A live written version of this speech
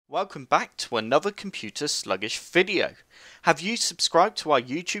Welcome back to another computer sluggish video. Have you subscribed to our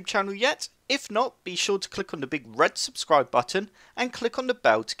YouTube channel yet? If not, be sure to click on the big red subscribe button and click on the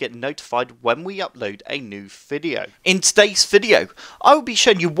bell to get notified when we upload a new video. In today's video, I will be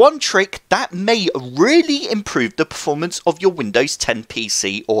showing you one trick that may really improve the performance of your Windows 10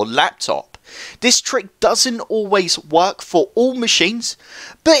 PC or laptop. This trick doesn't always work for all machines,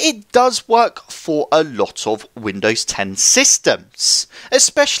 but it does work for a lot of Windows 10 systems,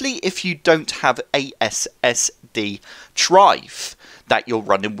 especially if you don't have a SSD drive that you're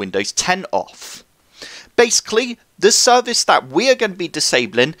running Windows 10 off. Basically, the service that we are going to be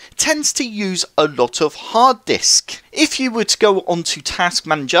disabling tends to use a lot of hard disk. If you were to go onto Task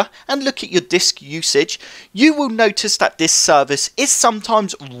Manager and look at your disk usage, you will notice that this service is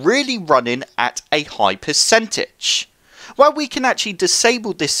sometimes really running at a high percentage. Well, we can actually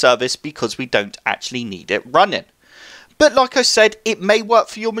disable this service because we don't actually need it running. But like I said, it may work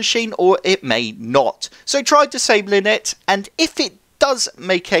for your machine or it may not. So try disabling it, and if it does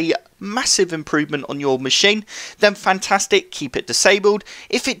make a massive improvement on your machine, then fantastic, keep it disabled.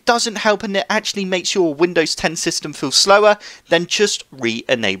 If it doesn't help and it actually makes your Windows 10 system feel slower, then just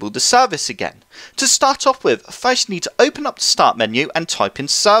re-enable the service again. To start off with, first you need to open up the start menu and type in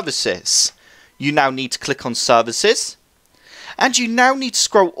services. You now need to click on services, and you now need to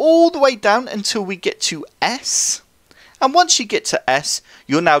scroll all the way down until we get to S. And once you get to S,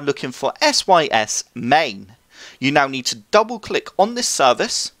 you're now looking for SysMain. You now need to double click on this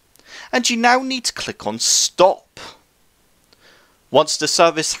service, and you now need to click on stop. Once the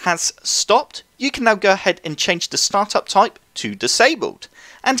service has stopped, you can now go ahead and change the startup type to disabled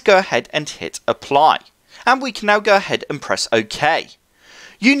and go ahead and hit apply. And we can now go ahead and press OK.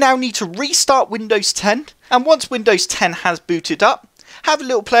 You now need to restart Windows 10, and once Windows 10 has booted up, have a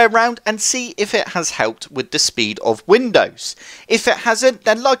little play around and see if it has helped with the speed of Windows. If it hasn't,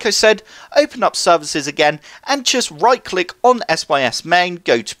 then like I said, open up services again and just right click on SysMain,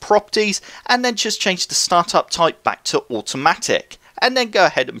 go to properties, and then just change the startup type back to automatic. And then go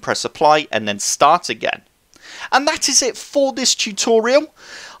ahead and press apply and then start again. And that is it for this tutorial.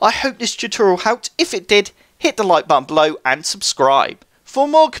 I hope this tutorial helped. If it did, hit the like button below and subscribe for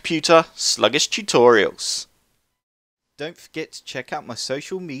more computer sluggish tutorials. Don't forget to check out my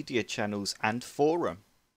social media channels and forum.